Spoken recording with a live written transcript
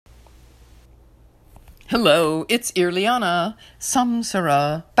Hello, it's Irliana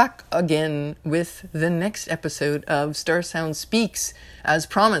Samsara back again with the next episode of Star Sound Speaks. As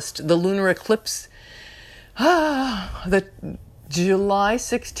promised, the lunar eclipse. The July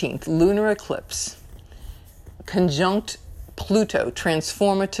 16th lunar eclipse. Conjunct Pluto,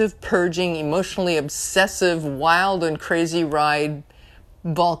 transformative, purging, emotionally obsessive, wild and crazy ride,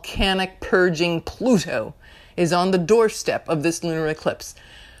 volcanic purging Pluto is on the doorstep of this lunar eclipse.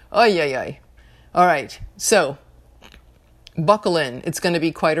 Ay, ay, ay. All right, so buckle in. It's going to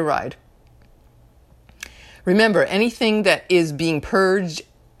be quite a ride. Remember, anything that is being purged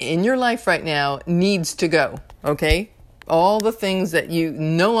in your life right now needs to go, okay? All the things that you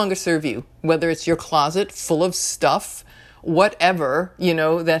no longer serve you, whether it's your closet full of stuff, whatever,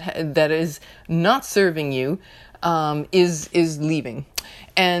 that is not serving you, is leaving.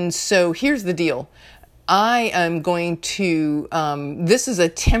 And so here's the deal. I am going to, this is a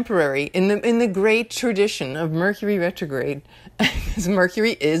temporary, in the great tradition of Mercury retrograde, because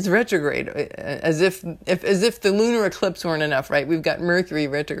Mercury is retrograde, as if the lunar eclipse weren't enough, right? We've got Mercury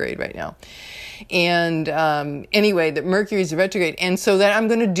retrograde right now. And anyway, that Mercury is retrograde, and so that I'm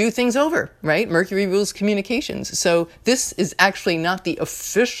going to do things over, right? Mercury rules communications. So this is actually not the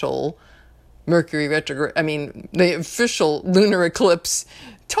official Mercury retrograde, the official lunar eclipse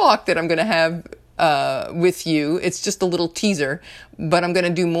talk that I'm going to have with you. It's just a little teaser, but I'm going to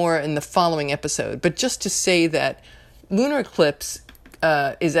do more in the following episode. But just to say that lunar eclipse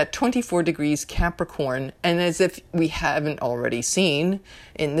is at 24 degrees Capricorn, and as if we haven't already seen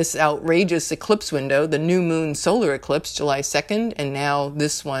in this outrageous eclipse window, the new moon solar eclipse, July 2nd, and now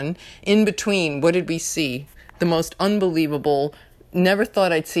this one, in between, what did we see? The most unbelievable, never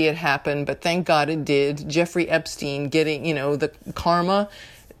thought I'd see it happen, but thank God it did. Jeffrey Epstein getting, the karma,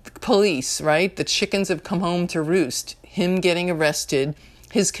 police, right? The chickens have come home to roost. Him getting arrested,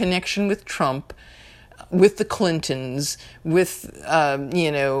 his connection with Trump, with the Clintons, with, this,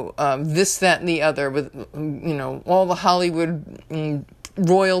 that, and the other, with, all the Hollywood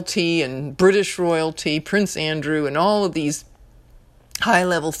royalty and British royalty, Prince Andrew, and all of these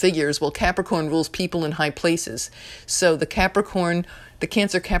high-level figures. Well, Capricorn rules people in high places. So the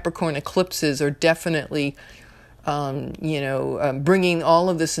Cancer Capricorn eclipses are definitely bringing all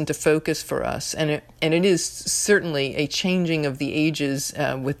of this into focus for us, and it is certainly a changing of the ages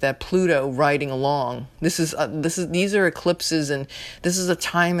with that Pluto riding along. These are eclipses, and this is a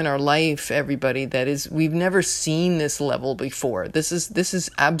time in our life, everybody, that is we've never seen this level before. This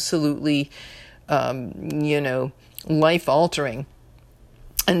is absolutely, life altering.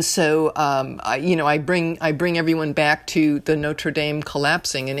 And so, I bring everyone back to the Notre Dame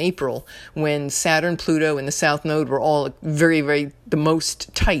collapsing in April, when Saturn, Pluto, and the South Node were all very, very the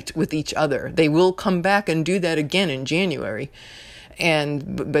most tight with each other. They will come back and do that again in January,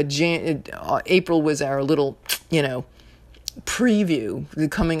 but April was our little, preview, the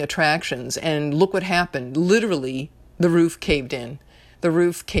coming attractions. And look what happened. Literally, the roof caved in. The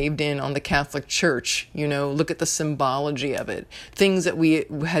roof caved in on the Catholic Church. Look at the symbology of it. Things that we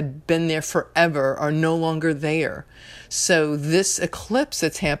had been there forever are no longer there. So this eclipse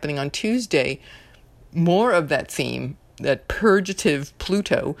that's happening on Tuesday, more of that theme, that purgative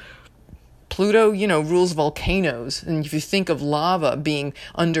Pluto. Pluto, rules volcanoes. And if you think of lava being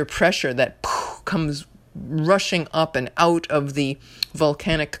under pressure, that comes rushing up and out of the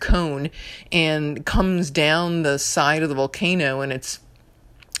volcanic cone and comes down the side of the volcano, and it's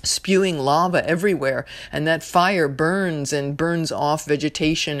spewing lava everywhere, and that fire burns off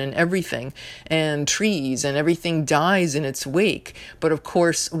vegetation and everything, and trees, and everything dies in its wake. But of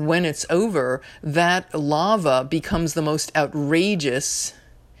course, when it's over, that lava becomes the most outrageous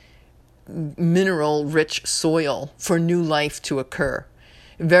mineral-rich soil for new life to occur.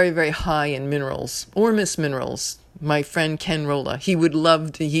 Very, very high in minerals, Ormus minerals. My friend Ken Rolla, he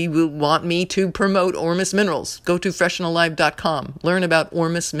will want me to promote Ormus minerals. Go to freshandalive.com. Learn about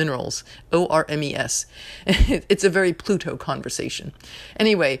Ormus minerals, ORMES. It's a very Pluto conversation.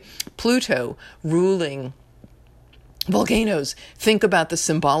 Anyway, Pluto ruling volcanoes. Think about the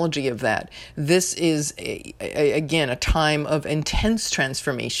symbology of that. This is, again, a time of intense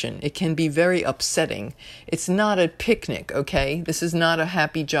transformation. It can be very upsetting. It's not a picnic, okay? This is not a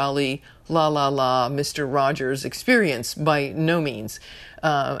happy, jolly, la, la, la, Mr. Rogers experience, by no means.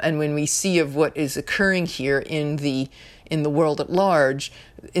 And when we see of what is occurring here in the world at large,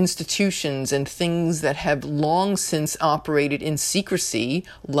 institutions and things that have long since operated in secrecy,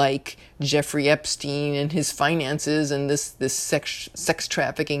 like Jeffrey Epstein and his finances and this sex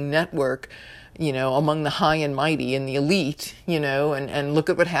trafficking network, among the high and mighty and the elite, and look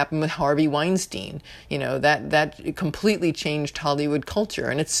at what happened with Harvey Weinstein, that completely changed Hollywood culture,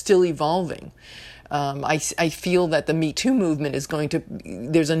 and it's still evolving. I feel that the Me Too movement is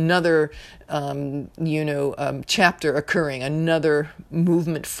there's another, chapter occurring, another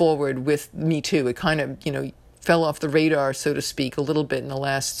movement forward with Me Too. It kind of, fell off the radar, so to speak, a little bit in the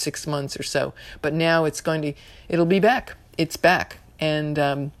last 6 months or so. But now it'll be back. It's back.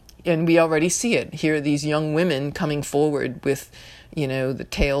 And we already see it. Here are these young women coming forward with, the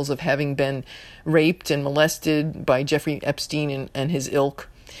tales of having been raped and molested by Jeffrey Epstein and his ilk.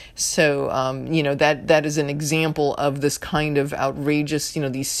 So, that is an example of this kind of outrageous,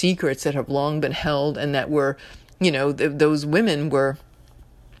 these secrets that have long been held and that were, those women were,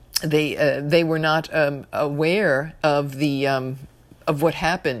 they were not aware of of what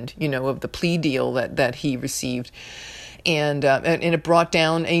happened, of the plea deal that he received. And it brought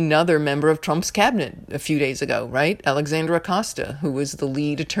down another member of Trump's cabinet a few days ago, right? Alexandra Acosta, who was the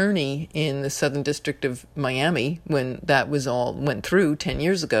lead attorney in the Southern District of Miami when that was all went through 10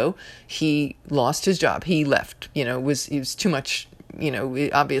 years ago. He lost his job. He left. It was too much.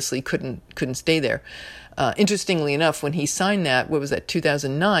 He obviously couldn't stay there. Interestingly enough, when he signed that, what was that,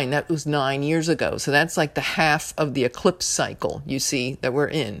 2009? That was 9 years ago. So that's like the half of the eclipse cycle, you see, that we're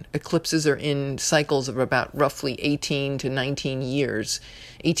in. Eclipses are in cycles of about roughly 18 to 19 years,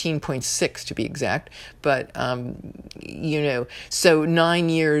 18.6 to be exact. But, so 9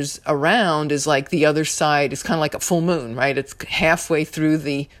 years around is like the other side. It's kind of like a full moon, right? It's halfway through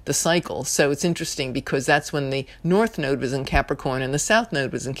the cycle. So it's interesting because that's when the North Node was in Capricorn and the South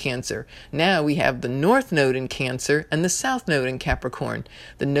Node was in Cancer. Now we have the North Node in Cancer and the South Node in Capricorn,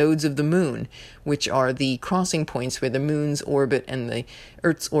 the nodes of the moon, which are the crossing points where the moon's orbit and the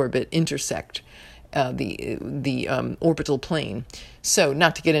Earth's orbit intersect, the orbital plane. So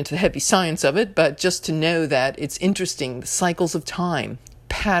not to get into the heavy science of it, but just to know that it's interesting, the cycles of time,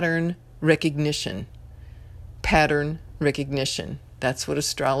 pattern recognition. Pattern recognition. That's what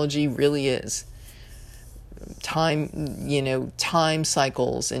astrology really is. Time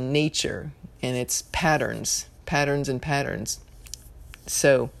cycles and nature, and it's patterns.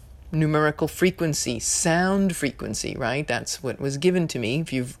 So numerical frequency, sound frequency, right? That's what was given to me.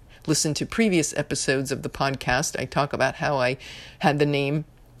 If you've listened to previous episodes of the podcast, I talk about how I had the name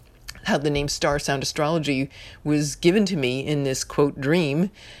Star Sound Astrology was given to me in this, quote,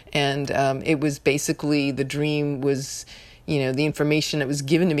 dream. And it was basically, the dream was, the information that was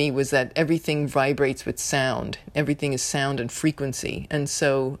given to me was that everything vibrates with sound. Everything is sound and frequency. And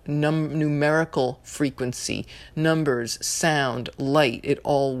so numerical frequency, numbers, sound, light, it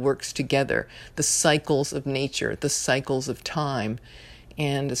all works together. The cycles of nature, the cycles of time.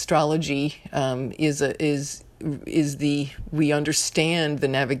 And astrology we understand the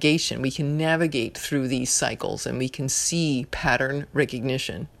navigation. We can navigate through these cycles and we can see pattern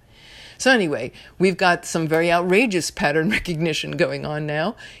recognition. So anyway, we've got some very outrageous pattern recognition going on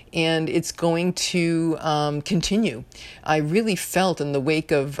now, and it's going to continue. I really felt in the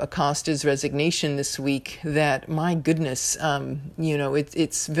wake of Acosta's resignation this week that, my goodness,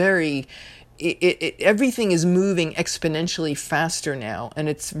 it's very... everything is moving exponentially faster now, and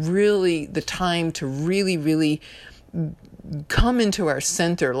it's really the time to really, really come into our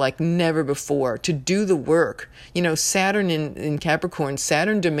center like never before, to do the work. Saturn in Capricorn,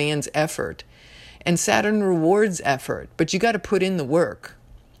 Saturn demands effort, and Saturn rewards effort, but you got to put in the work.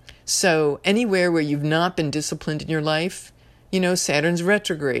 So anywhere where you've not been disciplined in your life, Saturn's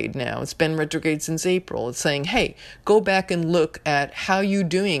retrograde now. It's been retrograde since April. It's saying, hey, go back and look at how you're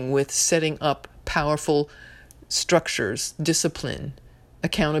doing with setting up powerful structures, discipline,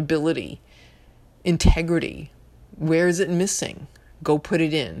 accountability, integrity. Where is it missing? Go put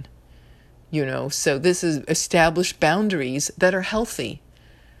it in. So this is establish boundaries that are healthy,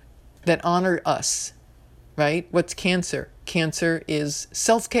 that honor us, right? What's Cancer? Cancer is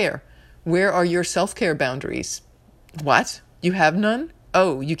self-care. Where are your self-care boundaries? What? You have none?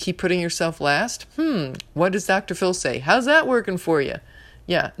 Oh, you keep putting yourself last? What does Dr. Phil say? How's that working for you?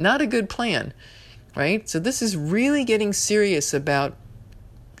 Yeah, not a good plan, right? So this is really getting serious about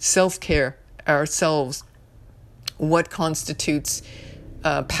self-care, ourselves, what constitutes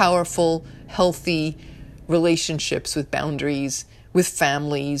powerful, healthy relationships with boundaries, with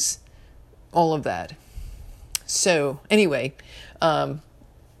families, all of that. So anyway,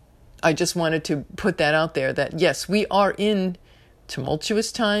 I just wanted to put that out there that, yes, we are in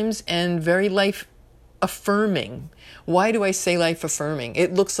tumultuous times and very life-affirming. Why do I say life-affirming?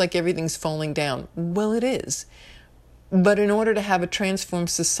 It looks like everything's falling down. Well, it is. But in order to have a transformed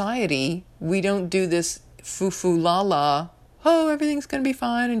society, we don't do this foo-foo la-la, oh, everything's going to be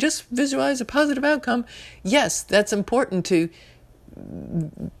fine, and just visualize a positive outcome. Yes, that's important to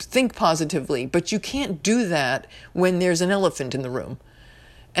think positively, but you can't do that when there's an elephant in the room.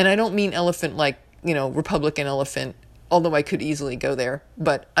 And I don't mean elephant like Republican elephant, although I could easily go there,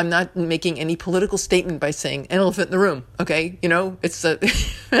 but I'm not making any political statement by saying an elephant in the room. Okay. It's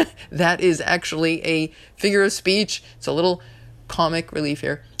that is actually a figure of speech. It's a little comic relief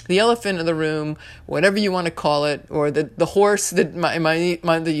here. The elephant in the room, whatever you want to call it, or the horse that my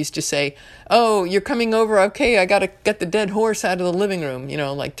mother used to say, oh, you're coming over. Okay. I got to get the dead horse out of the living room,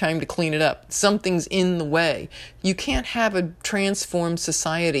 like time to clean it up. Something's in the way. You can't have a transformed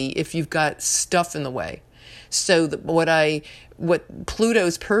society if you've got stuff in the way. So what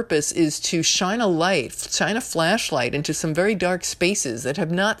Pluto's purpose is to shine a flashlight into some very dark spaces that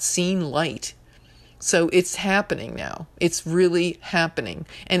have not seen light. So it's happening now. It's really happening.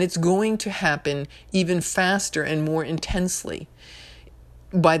 And it's going to happen even faster and more intensely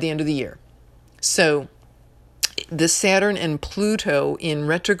by the end of the year. So the Saturn and Pluto in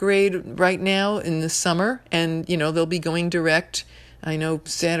retrograde right now in the summer, and they'll be going direct. I know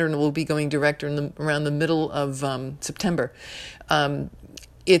Saturn will be going direct around the middle of September.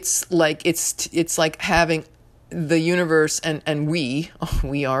 It's like having the universe and we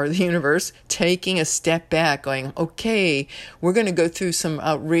are the universe taking a step back, going, okay, we're going to go through some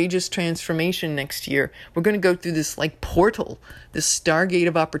outrageous transformation next year. We're going to go through this like portal, this stargate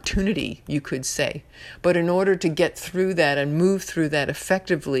of opportunity, you could say. But in order to get through that and move through that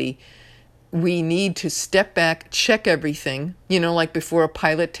effectively, we need to step back, check everything, like before a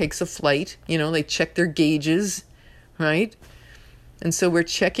pilot takes a flight, they check their gauges, right? And so we're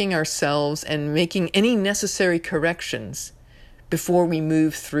checking ourselves and making any necessary corrections before we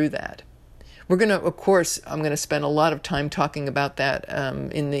move through that. I'm going to spend a lot of time talking about that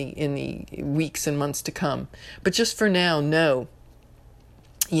in the weeks and months to come. But just for now, know,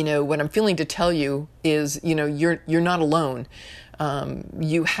 what I'm feeling to tell you is, you're not alone.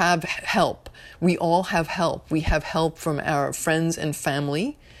 You have help. We all have help. We have help from our friends and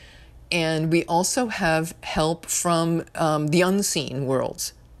family. And we also have help from the unseen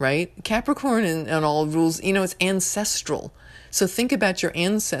worlds, right? Capricorn and all rules, it's ancestral. So think about your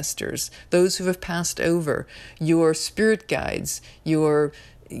ancestors, those who have passed over, your spirit guides,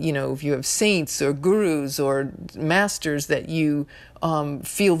 if you have saints or gurus or masters that you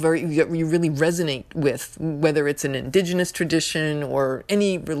feel that you really resonate with, whether it's an indigenous tradition or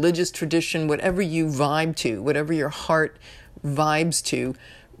any religious tradition, whatever you vibe to, whatever your heart vibes to,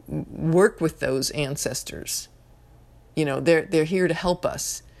 work with those ancestors. They're here to help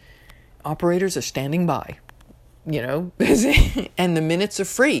us. Operators are standing by, and the minutes are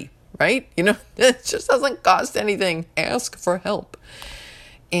free, right? It just doesn't cost anything. Ask for help.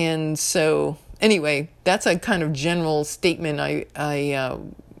 And so anyway, that's a kind of general statement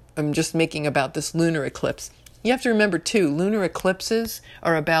I'm just making about this lunar eclipse. You have to remember too, lunar eclipses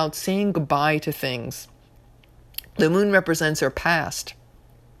are about saying goodbye to things. The moon represents our past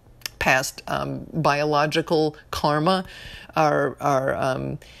biological karma,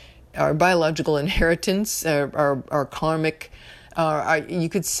 our biological inheritance, our karmic, you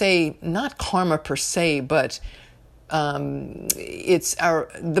could say not karma per se, but it's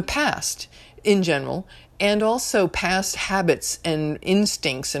the past in general, and also past habits and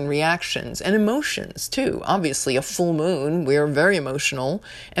instincts and reactions and emotions too. Obviously, a full moon, we're very emotional,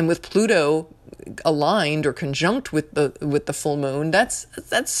 and with Pluto aligned or conjunct with the full moon, that's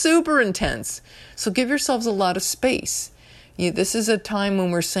super intense. So give yourselves a lot of space. This is a time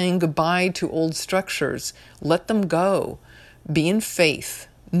when we're saying goodbye to old structures. Let them go. Be in faith.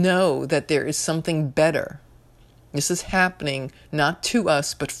 Know that there is something better. This is happening not to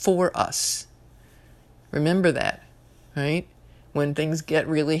us, but for us. Remember that, right? When things get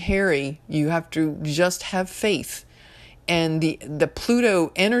really hairy, you have to just have faith. And the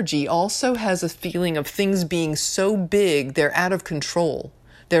Pluto energy also has a feeling of things being so big, they're out of control.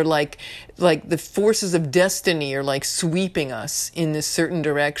 They're like the forces of destiny are like sweeping us in this certain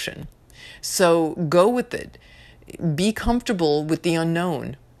direction. So go with it. Be comfortable with the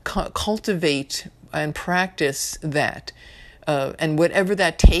unknown. Cultivate and practice that. And whatever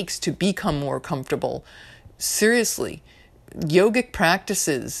that takes to become more comfortable. Seriously, yogic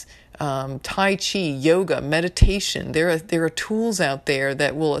practices, Tai Chi, yoga, meditation, there are tools out there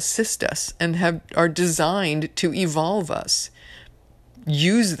that will assist us and are designed to evolve us.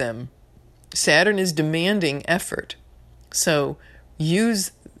 Use them. Saturn is demanding effort. So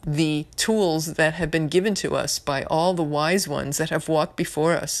use the tools that have been given to us by all the wise ones that have walked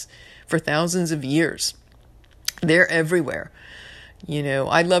before us for thousands of years. They're everywhere.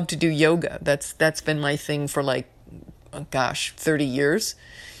 I love to do yoga. That's been my thing for 30 years.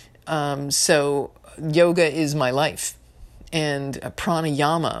 So yoga is my life. and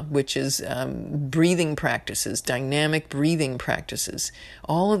pranayama, which is breathing practices, dynamic breathing practices.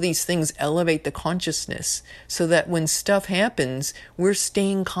 All of these things elevate the consciousness so that when stuff happens, we're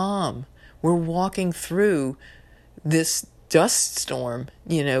staying calm. We're walking through this dust storm,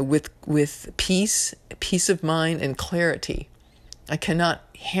 with peace of mind, and clarity. I cannot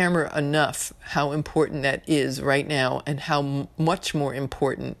hammer enough how important that is right now, and how much more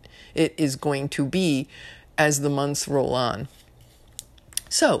important it is going to be as the months roll on.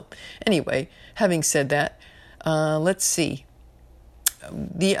 So, anyway, having said that, let's see.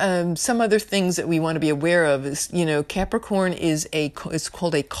 Some other things that we want to be aware of is, Capricorn it's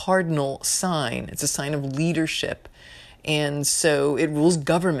called a cardinal sign. It's a sign of leadership. And so it rules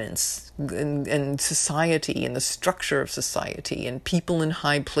governments and society and the structure of society and people in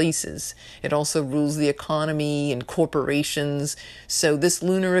high places. It also rules the economy and corporations. So this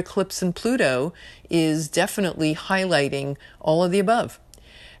lunar eclipse in Pluto is definitely highlighting all of the above.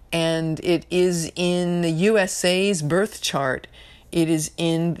 And it is in the USA's birth chart. It is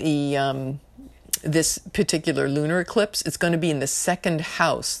in the this particular lunar eclipse. It's going to be in the second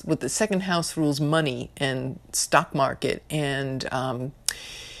house. With the second house rules money and stock market and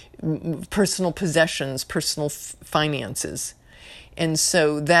personal possessions, personal finances. And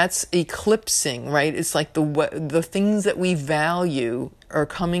so that's eclipsing, right? It's like the things that we value are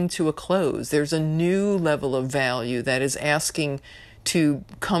coming to a close. There's a new level of value that is asking to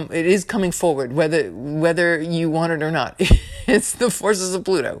come. It is coming forward, whether you want it or not. It's the forces of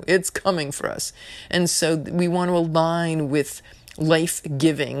Pluto. It's coming for us. And so we want to align with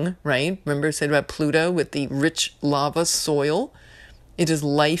life-giving, right? Remember I said about Pluto with the rich lava soil? It is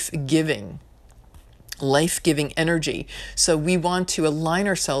life-giving energy. So we want to align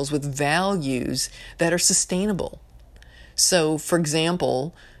ourselves with values that are sustainable. So, for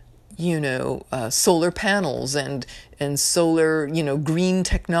example, solar panels and solar, green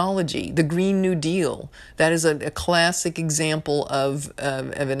technology, the Green New Deal. That is a classic example of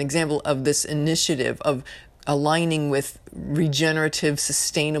this initiative of aligning with regenerative,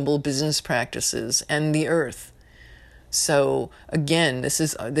 sustainable business practices and the earth. So again, this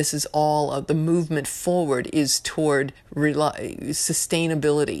is all of the movement forward is toward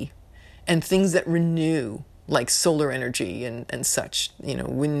sustainability and things that renew, like solar energy and such,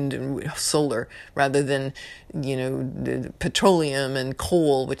 wind and solar, rather than, the petroleum and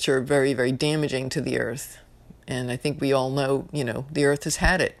coal, which are very, very damaging to the earth. And I think we all know, the earth has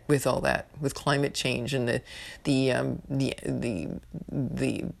had it with all that, with climate change and the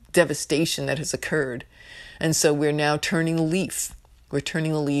devastation that has occurred. And so we're now turning a leaf. We're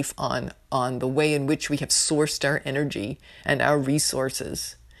turning a leaf on the way in which we have sourced our energy and our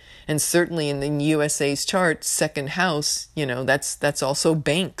resources. And certainly in the USA's chart, second house, that's also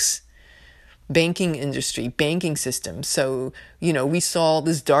banks, banking industry, banking system. So, we saw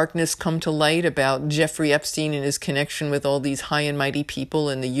this darkness come to light about Jeffrey Epstein and his connection with all these high and mighty people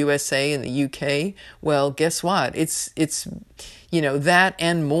in the USA and the UK. Well, guess what? It's that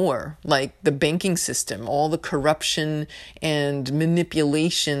and more, like the banking system, all the corruption and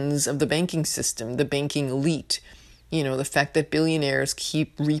manipulations of the banking system, the banking elite. The fact that billionaires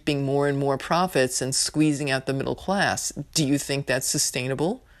keep reaping more and more profits and squeezing out the middle class. Do you think that's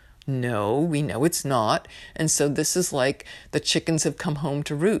sustainable? No, we know it's not. And so this is like the chickens have come home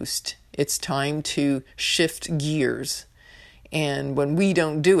to roost. It's time to shift gears. And when we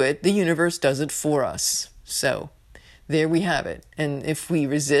don't do it, the universe does it for us. So there we have it. And if we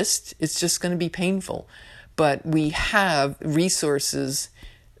resist, it's just going to be painful. But we have resources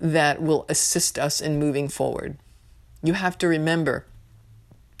that will assist us in moving forward. You have to remember,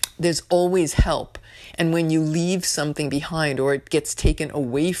 there's always help. And when you leave something behind or it gets taken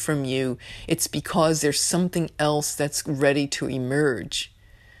away from you, it's because there's something else that's ready to emerge.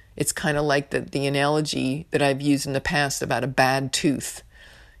 It's kind of like the analogy that I've used in the past about a bad tooth.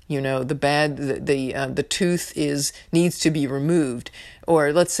 The tooth needs to be removed.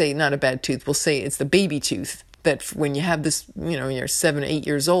 Or let's say not a bad tooth, we'll say it's the baby tooth. That when you have this, you're 7, 8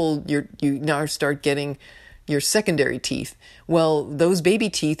 years old, you now start getting your secondary teeth. Well, those baby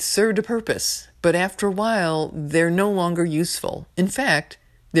teeth served a purpose, but after a while, they're no longer useful. In fact,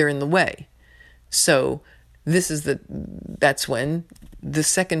 they're in the way. So that's when the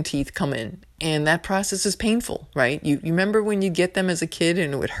second teeth come in, and that process is painful, right? You remember when you get them as a kid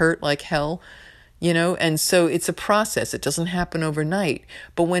and it would hurt like hell, and so it's a process. It doesn't happen overnight,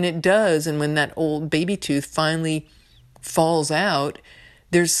 but when it does, and when that old baby tooth finally falls out,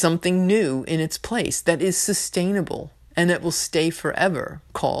 there's something new in its place that is sustainable and that will stay forever,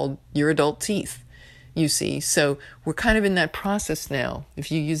 called your adult teeth, you see. So we're kind of in that process now,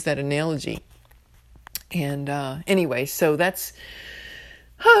 if you use that analogy. And anyway, so that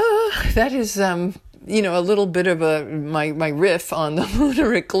is a little bit of my riff on the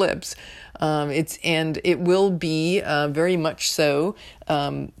lunar eclipse. It will be very much so.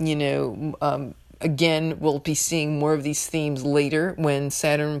 Again, we'll be seeing more of these themes later when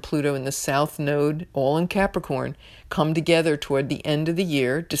Saturn and Pluto in the South Node, all in Capricorn, come together toward the end of the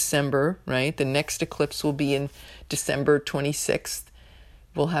year, December, right? The next eclipse will be in December 26th.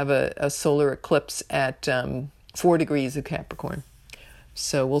 We'll have a solar eclipse at 4 degrees of Capricorn.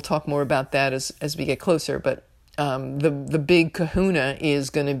 So we'll talk more about that as we get closer. But the big kahuna is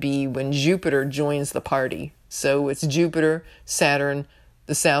going to be when Jupiter joins the party. So it's Jupiter, Saturn,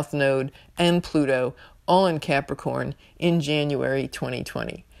 the South Node, and Pluto, all in Capricorn in January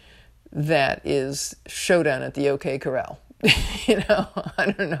 2020. That is showdown at the OK Corral.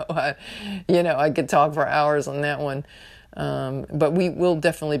 I don't know. I could talk for hours on that one. But we will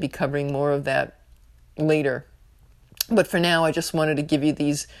definitely be covering more of that later. But for now, I just wanted to give you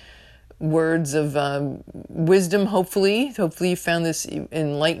these words of wisdom, hopefully. Hopefully you found this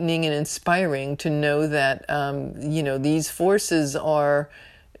enlightening and inspiring to know that, these forces are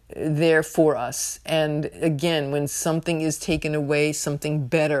there for us. And again, when something is taken away, something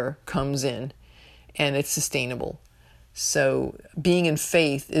better comes in, and it's sustainable. So being in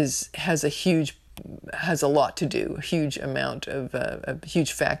faith has a lot to do, a huge amount of a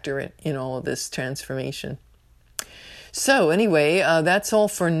huge factor in all of this transformation. So anyway, that's all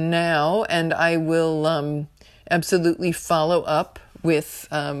for now, and I will absolutely follow up with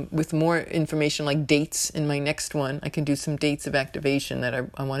more information like dates in my next one. I can do some dates of activation that I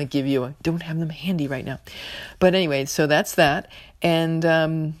want to give you. I don't have them handy right now. But anyway, so that's that.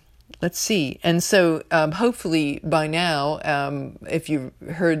 And let's see. And so hopefully by now, if you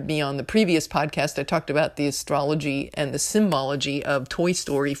heard me on the previous podcast, I talked about the astrology and the symbology of Toy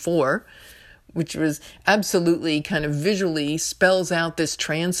Story 4, which was absolutely kind of visually spells out this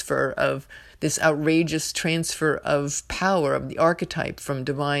outrageous transfer of power of the archetype from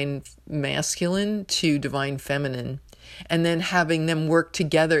divine masculine to divine feminine, and then having them work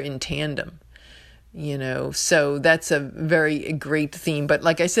together in tandem. So that's a very great theme. But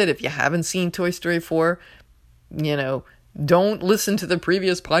like I said, if you haven't seen Toy Story 4, don't listen to the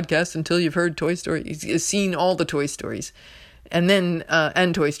previous podcast until you've heard you've seen all the Toy Stories, and then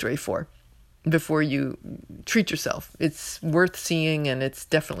and Toy Story 4. Before you treat yourself. It's worth seeing, and it's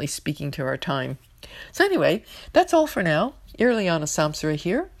definitely speaking to our time. So anyway, that's all for now. Irliana Samsara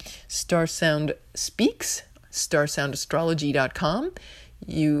here. Star Sound Speaks, starsoundastrology.com.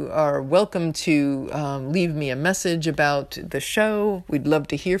 You are welcome to leave me a message about the show. We'd love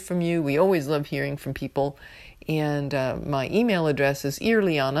to hear from you. We always love hearing from people. And my email address is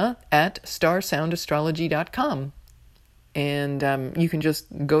irliana@starsoundastrology.com. And you can just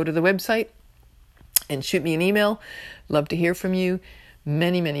go to the website and shoot me an email. Love to hear from you.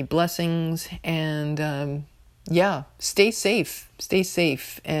 Many, many blessings. And stay safe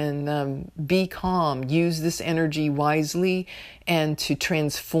and be calm. Use this energy wisely and to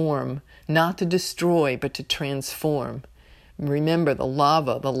transform, not to destroy, but to transform. Remember the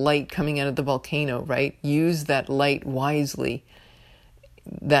lava, the light coming out of the volcano, right? Use that light wisely.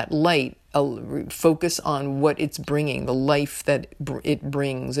 That light, focus on what it's bringing, the life that it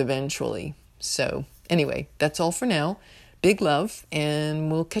brings eventually. So anyway, that's all for now. Big love,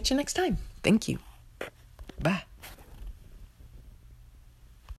 and we'll catch you next time. Thank you. Bye.